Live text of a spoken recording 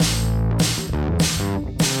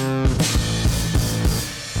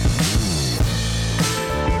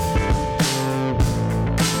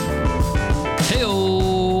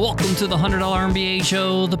to the $100 MBA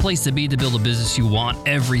Show, the place to be to build a business you want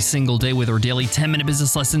every single day with our daily 10-minute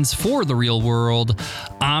business lessons for the real world.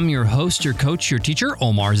 I'm your host, your coach, your teacher,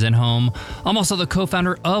 Omar Zenhom. I'm also the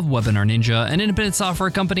co-founder of Webinar Ninja, an independent software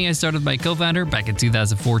company I started with my co-founder back in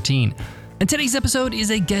 2014. And today's episode is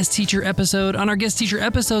a guest teacher episode. On our guest teacher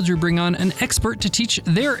episodes, we bring on an expert to teach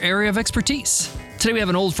their area of expertise. Today we have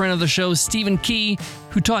an old friend of the show, Stephen Key,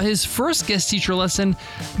 who taught his first guest teacher lesson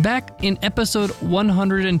back in episode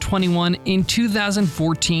 121 in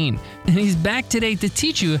 2014. And he's back today to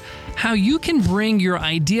teach you how you can bring your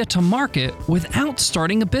idea to market without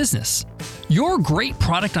starting a business. Your great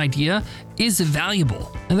product idea is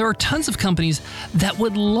valuable, and there are tons of companies that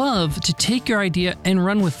would love to take your idea and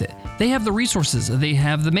run with it. They have the resources, they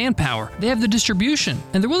have the manpower, they have the distribution,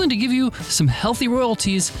 and they're willing to give you some healthy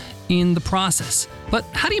royalties in the process. But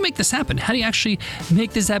how do you make this happen? How do you actually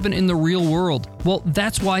make this happen in the real world? Well,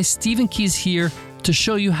 that's why Stephen Key's here to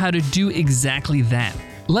show you how to do exactly that.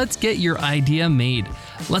 Let's get your idea made.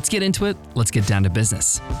 Let's get into it. Let's get down to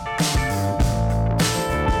business.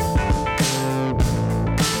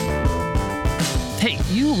 Hey,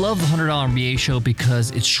 you love the $100 MBA Show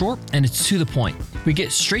because it's short and it's to the point. We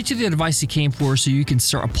get straight to the advice you came for so you can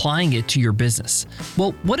start applying it to your business.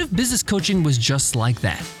 Well, what if business coaching was just like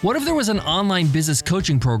that? What if there was an online business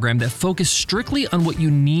coaching program that focused strictly on what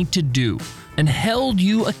you need to do and held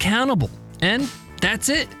you accountable? And that's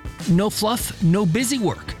it. No fluff, no busy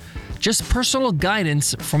work. Just personal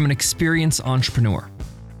guidance from an experienced entrepreneur.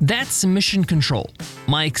 That's Mission Control,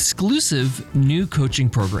 my exclusive new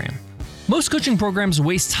coaching program. Most coaching programs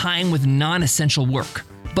waste time with non-essential work.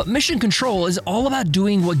 But Mission Control is all about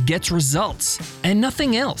doing what gets results and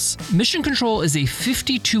nothing else. Mission Control is a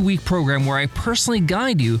 52-week program where I personally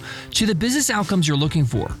guide you to the business outcomes you're looking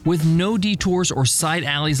for with no detours or side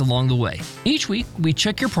alleys along the way. Each week, we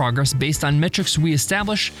check your progress based on metrics we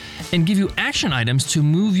establish and give you action items to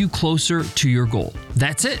move you closer to your goal.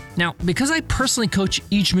 That's it. Now, because I personally coach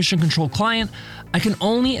each Mission Control client, I can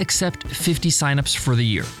only accept 50 signups for the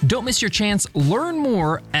year. Don't miss your chance. Learn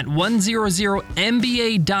more at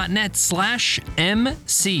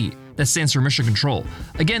 100mba.net/MC. That stands for Mission Control.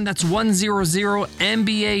 Again, that's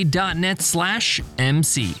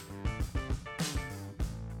 100mba.net/MC.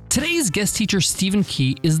 Today's guest teacher, Stephen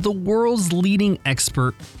Key, is the world's leading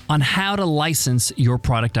expert on how to license your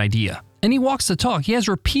product idea. And he walks the talk. He has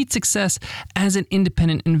repeat success as an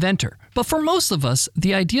independent inventor. But for most of us,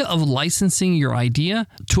 the idea of licensing your idea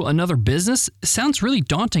to another business sounds really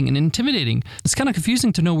daunting and intimidating. It's kind of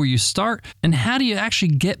confusing to know where you start and how do you actually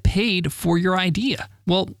get paid for your idea.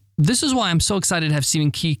 Well, this is why I'm so excited to have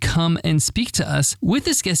Stephen Key come and speak to us with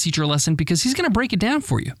this guest teacher lesson, because he's going to break it down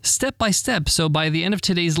for you step by step. So by the end of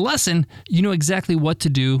today's lesson, you know exactly what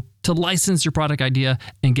to do to license your product idea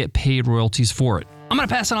and get paid royalties for it. I'm going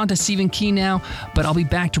to pass it on to Stephen Key now, but I'll be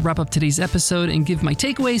back to wrap up today's episode and give my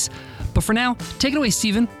takeaways. But for now, take it away,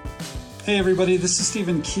 Stephen. Hey everybody, this is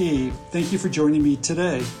Stephen Key. Thank you for joining me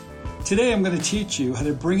today. Today I'm going to teach you how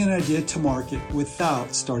to bring an idea to market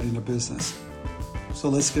without starting a business. So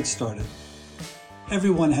let's get started.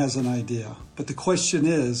 Everyone has an idea, but the question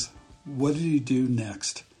is, what do you do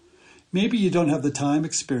next? Maybe you don't have the time,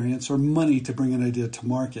 experience, or money to bring an idea to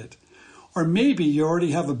market. Or maybe you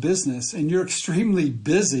already have a business and you're extremely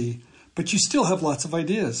busy, but you still have lots of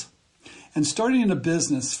ideas. And starting a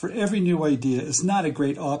business for every new idea is not a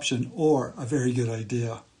great option or a very good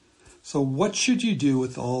idea. So what should you do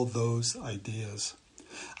with all those ideas?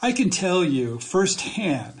 I can tell you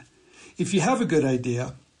firsthand, if you have a good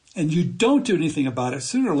idea and you don't do anything about it,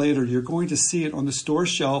 sooner or later you're going to see it on the store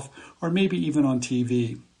shelf or maybe even on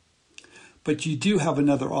TV. But you do have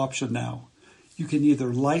another option now. You can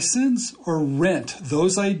either license or rent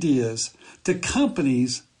those ideas to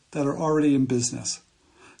companies that are already in business.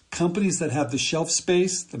 Companies that have the shelf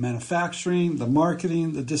space, the manufacturing, the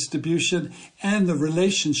marketing, the distribution, and the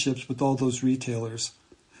relationships with all those retailers.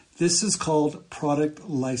 This is called product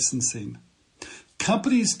licensing.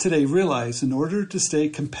 Companies today realize in order to stay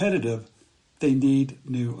competitive, they need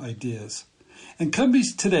new ideas. And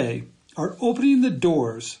companies today are opening the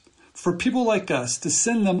doors for people like us to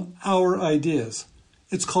send them our ideas.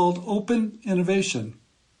 It's called open innovation.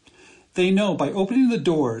 They know by opening the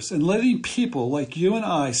doors and letting people like you and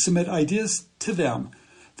I submit ideas to them,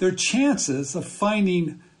 their chances of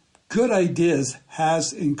finding good ideas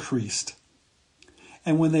has increased.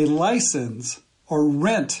 And when they license or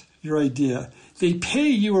rent your idea, they pay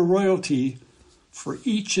you a royalty for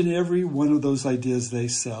each and every one of those ideas they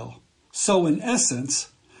sell. So in essence,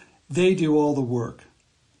 they do all the work.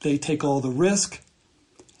 They take all the risk,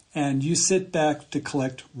 and you sit back to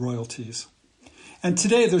collect royalties. And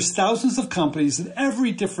today there's thousands of companies in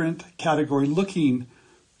every different category looking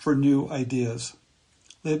for new ideas.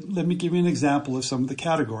 Let me give you an example of some of the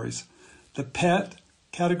categories. The pet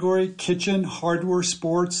category, kitchen, hardware,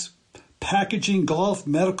 sports, packaging, golf,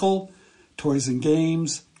 medical, toys and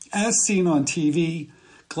games, as seen on TV,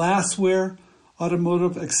 glassware,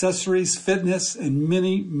 automotive accessories, fitness, and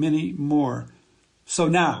many, many more. So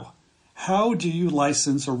now, how do you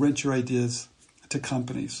license or rent your ideas to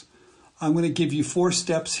companies? I'm going to give you 4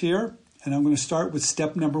 steps here, and I'm going to start with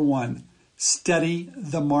step number 1, study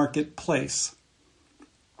the marketplace.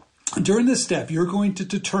 During this step, you're going to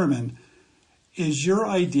determine, is your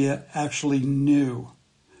idea actually new?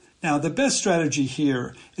 Now, the best strategy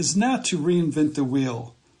here is not to reinvent the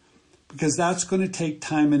wheel, because that's going to take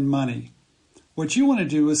time and money. What you want to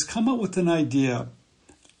do is come up with an idea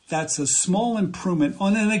that's a small improvement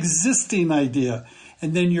on an existing idea,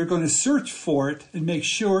 and then you're going to search for it and make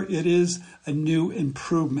sure it is a new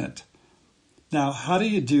improvement. Now, how do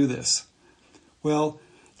you do this? Well,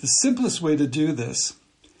 the simplest way to do this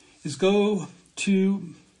is go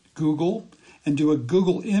to Google and do a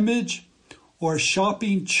Google image or a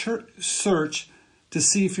shopping search to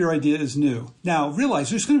see if your idea is new. Now, realize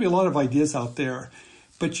there's going to be a lot of ideas out there,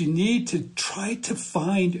 but you need to try to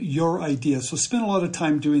find your idea. So spend a lot of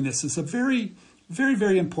time doing this. It's a very, very,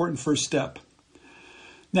 very important first step.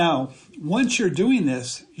 Now, once you're doing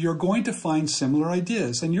this, you're going to find similar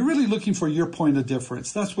ideas, and you're really looking for your point of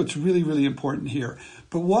difference. That's what's really, really important here.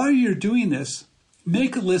 But while you're doing this,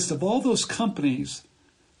 make a list of all those companies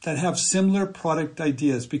that have similar product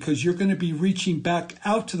ideas, because you're going to be reaching back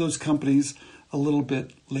out to those companies a little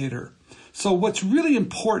bit later. So what's really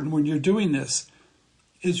important when you're doing this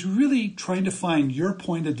is really trying to find your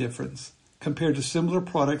point of difference compared to similar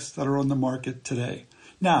products that are on the market today.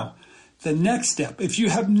 Now, the next step, if you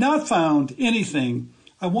have not found anything,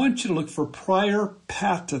 I want you to look for prior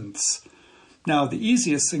patents. Now, the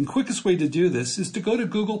easiest and quickest way to do this is to go to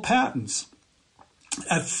Google Patents.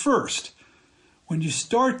 At first, when you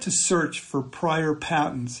start to search for prior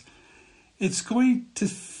patents, it's going to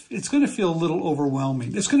feel a little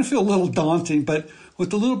overwhelming. It's going to feel a little daunting, but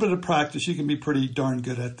with a little bit of practice, you can be pretty darn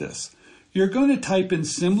good at this. You're going to type in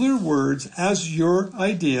similar words as your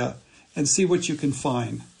idea and see what you can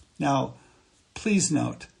find. Now, please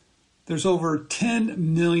note, there's over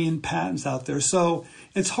 10 million patents out there, so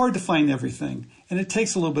it's hard to find everything, and it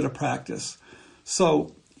takes a little bit of practice.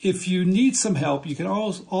 So if you need some help, you can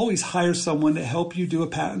always hire someone to help you do a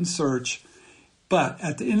patent search. But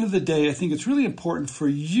at the end of the day, I think it's really important for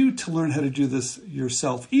you to learn how to do this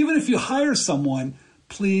yourself. Even if you hire someone,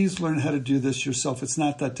 please learn how to do this yourself. It's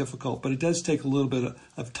not that difficult, but it does take a little bit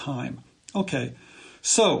of time. Okay,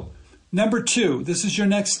 so number 2, this is your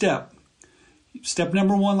next step. Step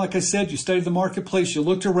number 1, like I said, you studied the marketplace, you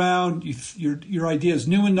looked around, your idea is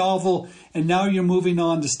new and novel, and now you're moving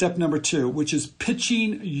on to step number 2, which is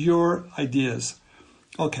pitching your ideas.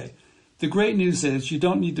 Okay, the great news is you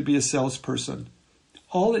don't need to be a salesperson.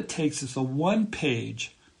 All it takes is a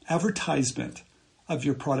 1-page advertisement of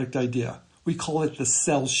your product idea. We call it the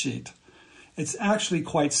sell sheet. It's actually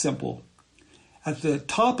quite simple. At the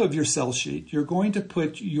top of your sell sheet, you're going to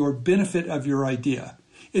put your benefit of your idea.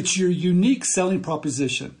 It's your unique selling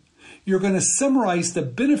proposition. You're going to summarize the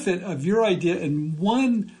benefit of your idea in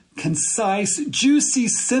one concise, juicy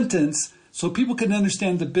sentence so people can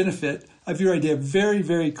understand the benefit of your idea very,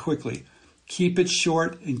 very quickly. Keep it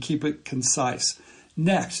short and keep it concise.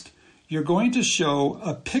 Next, you're going to show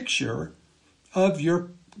a picture of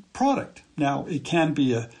your product. Now, it can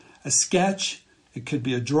be a sketch, it could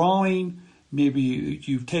be a drawing, maybe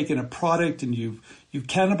you've taken a product and you've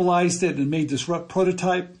cannibalized it and made this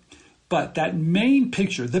prototype. But that main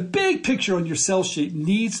picture, the big picture on your sell sheet,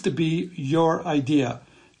 needs to be your idea.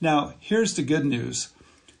 Now, here's the good news.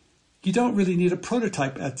 You don't really need a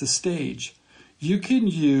prototype at this stage. You can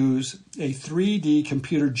use a 3D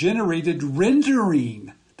computer-generated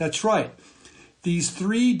rendering. That's right. These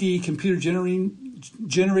 3D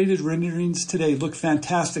computer-generated renderings today look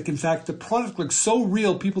fantastic. In fact, the product looks so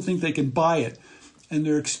real, people think they can buy it. And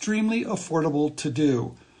they're extremely affordable to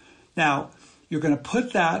do. Now, you're going to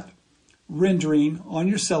put that rendering on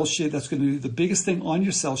your sell sheet. That's going to be the biggest thing on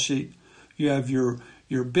your sell sheet. You have your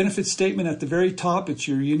benefit statement at the very top. It's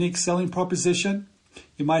your unique selling proposition.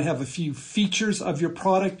 You might have a few features of your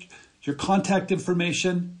product, your contact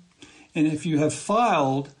information. And if you have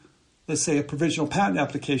filed, let's say, a provisional patent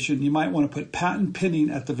application, you might want to put patent pending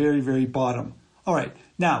at the very, very bottom. All right.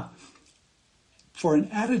 Now, for an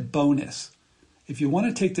added bonus, if you want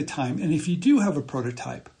to take the time, and if you do have a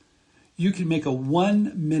prototype, you can make a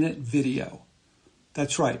 1-minute video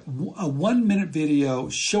That's right. A 1-minute video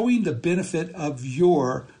showing the benefit of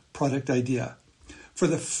your product idea. For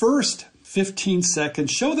the first 15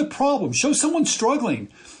 seconds, show the problem, show someone struggling.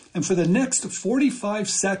 And for the next 45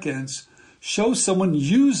 seconds, show someone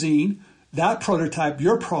using that prototype,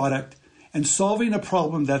 your product, and solving a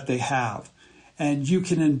problem that they have. And you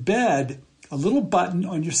can embed a little button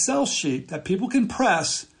on your sell sheet that people can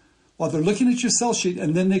press while they're looking at your sell sheet,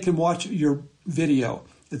 and then they can watch your video.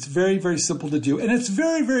 It's very, very simple to do. And it's a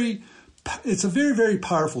very, very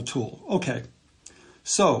powerful tool. Okay,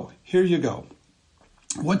 so here you go.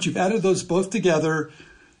 Once you've added those both together,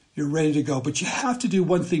 you're ready to go. But you have to do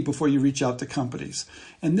one thing before you reach out to companies.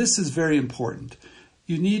 And this is very important.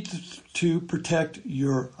 You need to protect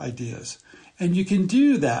your ideas. And you can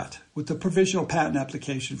do that with the provisional patent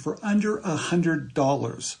application for under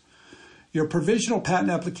 $100. Your provisional patent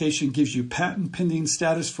application gives you patent pending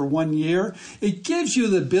status for 1 year. It gives you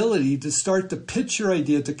the ability to start to pitch your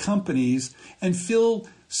idea to companies and feel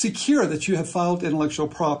secure that you have filed intellectual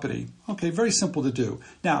property. Okay, very simple to do.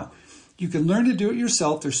 Now, you can learn to do it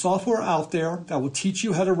yourself. There's software out there that will teach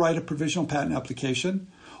you how to write a provisional patent application,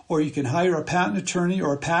 or you can hire a patent attorney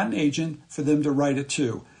or a patent agent for them to write it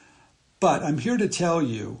too. But I'm here to tell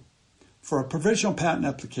you, for a provisional patent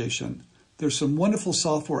application, there's some wonderful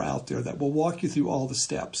software out there that will walk you through all the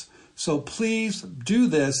steps. So please do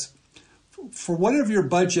this for whatever your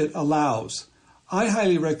budget allows. I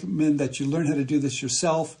highly recommend that you learn how to do this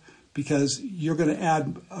yourself, because you're going to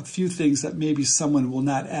add a few things that maybe someone will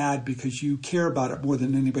not add because you care about it more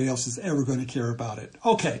than anybody else is ever going to care about it.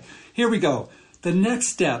 Okay, here we go. The next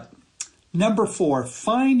step, number 4,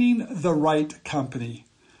 finding the right company.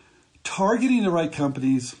 Targeting the right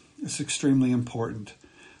companies is extremely important.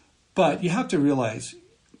 But you have to realize,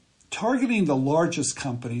 targeting the largest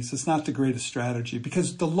companies is not the greatest strategy,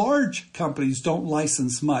 because the large companies don't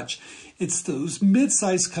license much. It's those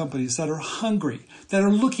mid-sized companies that are hungry, that are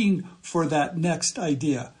looking for that next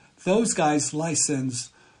idea. Those guys license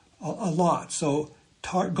a lot. So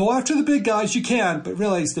go after the big guys you can, but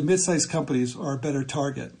realize the mid-sized companies are a better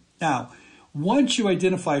target. Now, once you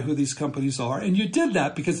identify who these companies are, and you did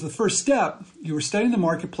that because the first step, you were studying the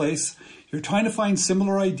marketplace, you're trying to find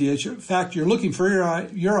similar ideas. In fact, you're looking for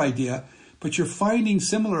your idea, but you're finding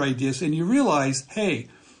similar ideas, and you realize, hey,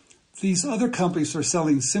 these other companies that are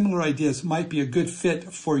selling similar ideas might be a good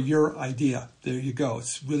fit for your idea. There you go.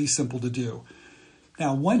 It's really simple to do.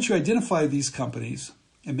 Now, once you identify these companies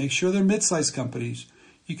and make sure they're mid-sized companies,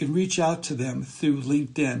 you can reach out to them through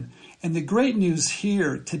LinkedIn. And the great news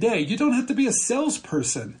here today, you don't have to be a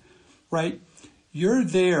salesperson, right? You're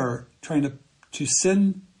there trying to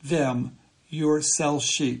send them your sell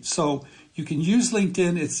sheet. So you can use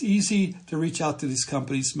LinkedIn. It's easy to reach out to these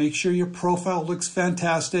companies. Make sure your profile looks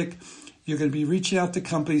fantastic. You're going to be reaching out to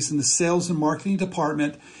companies in the sales and marketing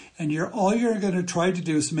department, and all you're going to try to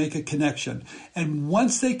do is make a connection. And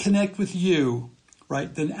once they connect with you,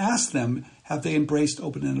 right, then ask them, have they embraced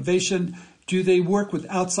open innovation? Do they work with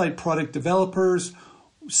outside product developers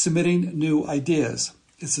submitting new ideas?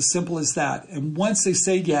 It's as simple as that. And once they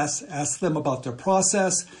say yes, ask them about their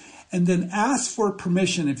process, and then ask for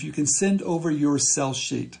permission if you can send over your sell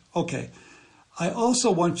sheet. Okay, I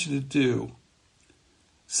also want you to do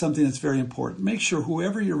something that's very important. Make sure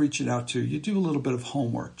whoever you're reaching out to, you do a little bit of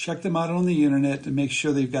homework. Check them out on the internet and make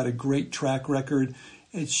sure they've got a great track record.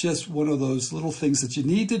 It's just one of those little things that you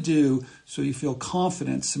need to do so you feel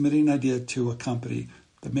confident submitting an idea to a company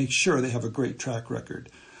to make sure they have a great track record.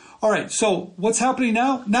 All right, so what's happening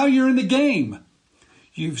now? Now you're in the game.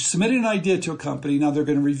 You've submitted an idea to a company. Now they're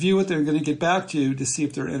going to review it. They're going to get back to you to see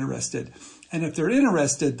if they're interested. And if they're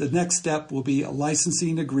interested, the next step will be a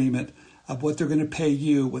licensing agreement of what they're going to pay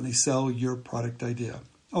you when they sell your product idea.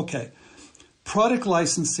 Okay, product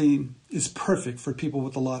licensing is perfect for people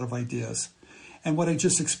with a lot of ideas. And what I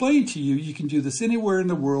just explained to you, you can do this anywhere in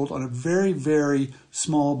the world on a very, very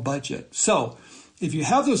small budget. So if you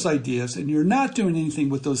have those ideas and you're not doing anything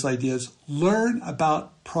with those ideas, learn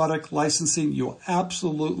about product licensing. You'll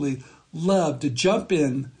absolutely love to jump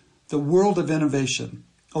in the world of innovation.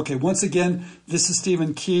 Okay, once again, this is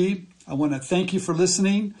Stephen Key. I want to thank you for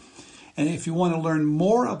listening. And if you want to learn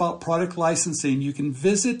more about product licensing, you can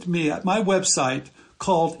visit me at my website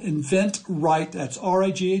called InventRight. That's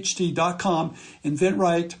RIGHT.com,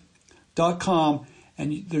 InventRight.com.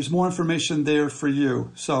 And there's more information there for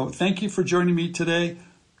you. So thank you for joining me today.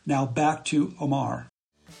 Now back to Omar.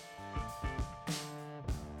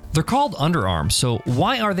 They're called underarms, so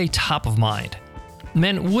why are they top of mind?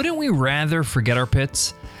 Men, wouldn't we rather forget our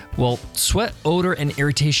pits? Well, sweat, odor, and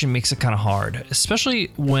irritation makes it kind of hard,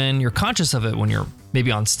 especially when you're conscious of it, when you're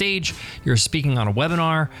maybe on stage, you're speaking on a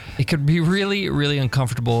webinar. It could be really, really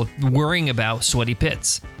uncomfortable worrying about sweaty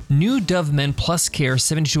pits. New Dove Men Plus Care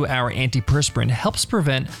 72-Hour Antiperspirant helps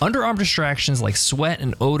prevent underarm distractions like sweat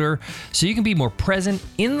and odor, so you can be more present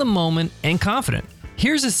in the moment and confident.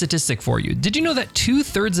 Here's a statistic for you. Did you know that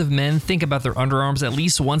 2/3 of men think about their underarms at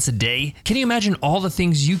least once a day? Can you imagine all the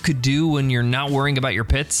things you could do when you're not worrying about your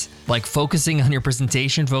pits? Like focusing on your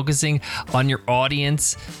presentation, focusing on your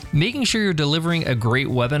audience, making sure you're delivering a great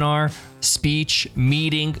webinar, speech,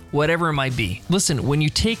 meeting, whatever it might be. Listen, when you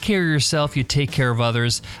take care of yourself, you take care of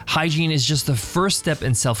others. Hygiene is just the first step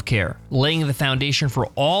in self-care, laying the foundation for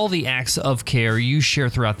all the acts of care you share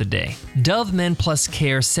throughout the day. Dove Men Plus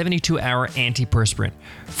Care 72-Hour Antiperspirant.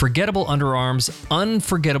 Forgettable underarms,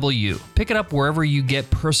 unforgettable you. Pick it up wherever you get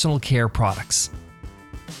personal care products.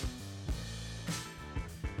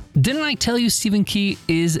 Didn't I tell you Stephen Key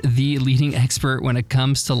is the leading expert when it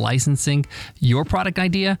comes to licensing your product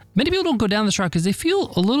idea? Many people don't go down this route because they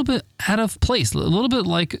feel a little bit out of place, a little bit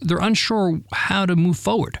like they're unsure how to move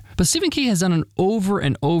forward. But Stephen Key has done it over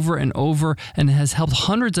and over and over and has helped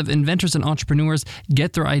hundreds of inventors and entrepreneurs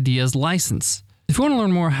get their ideas licensed. If you want to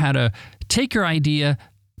learn more how to take your idea,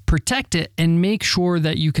 protect it, and make sure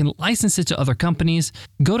that you can license it to other companies,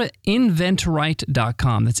 go to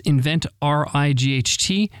inventright.com. That's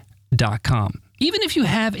inventright.com. Even if you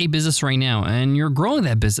have a business right now and you're growing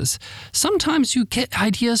that business, sometimes you get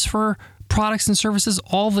ideas for products and services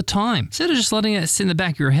all the time. Instead of just letting it sit in the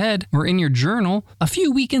back of your head or in your journal, a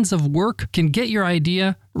few weekends of work can get your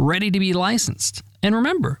idea ready to be licensed. And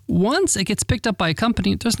remember, once it gets picked up by a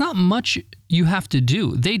company, there's not much you have to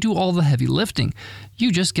do. They do all the heavy lifting.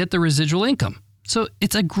 You just get the residual income. So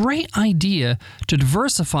it's a great idea to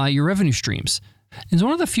diversify your revenue streams. It's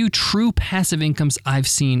one of the few true passive incomes I've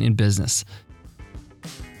seen in business.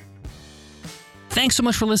 Thanks so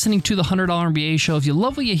much for listening to the $100 MBA Show. If you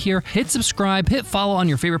love what you hear, hit subscribe, hit follow on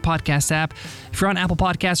your favorite podcast app. If you're on Apple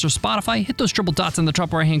Podcasts or Spotify, hit those triple dots in the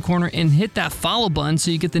top right-hand corner and hit that follow button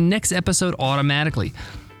so you get the next episode automatically.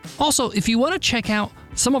 Also, if you want to check out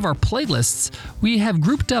some of our playlists, we have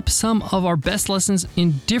grouped up some of our best lessons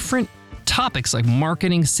in different topics like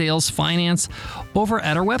marketing, sales, finance over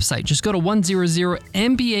at our website. Just go to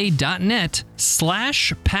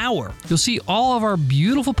 100mba.net/power. You'll see all of our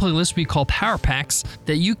beautiful playlists we call Power Packs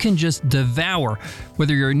that you can just devour,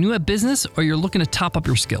 whether you're new at business or you're looking to top up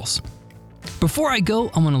your skills. Before I go,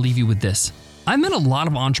 I want to leave you with this. I've met a lot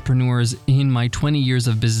of entrepreneurs in my 20 years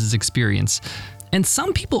of business experience, and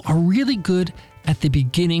some people are really good at the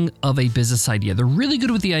beginning of a business idea. They're really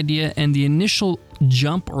good with the idea and the initial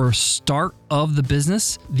jump or start of the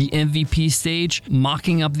business, the MVP stage,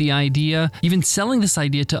 mocking up the idea, even selling this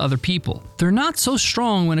idea to other people. They're not so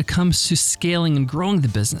strong when it comes to scaling and growing the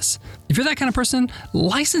business. If you're that kind of person,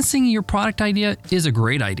 licensing your product idea is a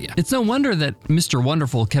great idea. It's no wonder that Mr.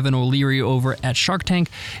 Wonderful, Kevin O'Leary over at Shark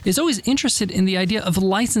Tank, is always interested in the idea of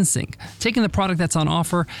licensing, taking the product that's on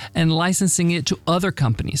offer and licensing it to other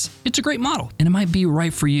companies. It's a great model, and it might be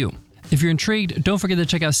right for you. If you're intrigued, don't forget to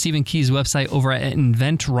check out Stephen Key's website over at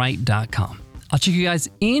inventright.com. I'll check you guys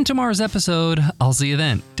in tomorrow's episode. I'll see you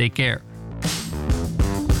then. Take care.